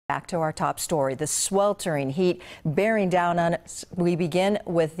Back to our top story, the sweltering heat bearing down on us. We begin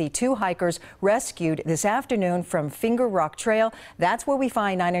with the two hikers rescued this afternoon from Finger Rock Trail. That's where we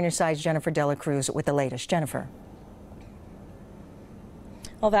find 9 on your side's Jennifer Dela Cruz with the latest. Jennifer.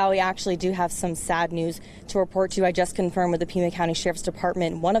 Well, Val, we actually do have some sad news to report to you. I just confirmed with the Pima County Sheriff's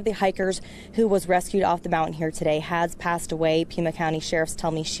Department one of the hikers who was rescued off the mountain here today has passed away. Pima County Sheriffs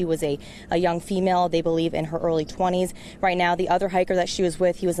tell me she was a young female, they believe in her early 20s. Right now, the other hiker that she was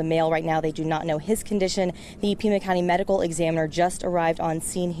with, he was a male. Right now, they do not know his condition. The Pima County Medical Examiner just arrived on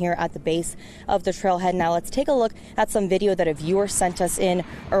scene here at the base of the trailhead. Now, let's take a look at some video that a viewer sent us in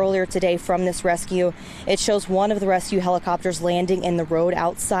earlier today from this rescue. It shows one of the rescue helicopters landing in the road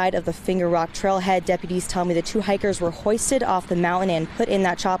outside of the Finger Rock Trailhead. Deputies tell me the two hikers were hoisted off the mountain and put in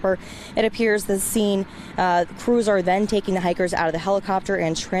that chopper. It appears the scene, crews are then taking the hikers out of the helicopter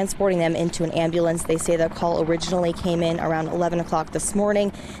and transporting them into an ambulance. They say the call originally came in around 11 o'clock this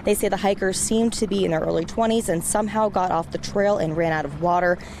morning. They say the hikers seemed to be in their early 20s and somehow got off the trail and ran out of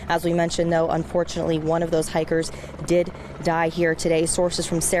water. As we mentioned, though, unfortunately, one of those hikers did die here today. Sources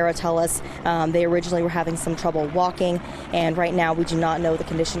from SARA tell us they originally were having some trouble walking, and right now we do not know the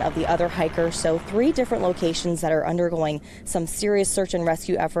condition of the other hiker. So 3 different locations that are undergoing some serious search and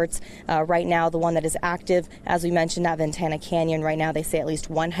rescue efforts. Right now, the one that is active, as we mentioned, at Ventana Canyon. Right now, they say at least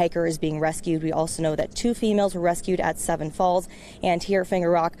 1 hiker is being rescued. We also know that 2 females were rescued at 7 Falls, and here at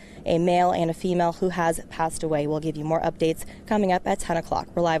Finger Rock, a male and a female who has passed away. We'll give you more updates coming up at 10 o'clock.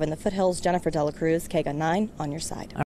 We're live in the foothills. Jennifer Dela Cruz, KGUN-9 on your side.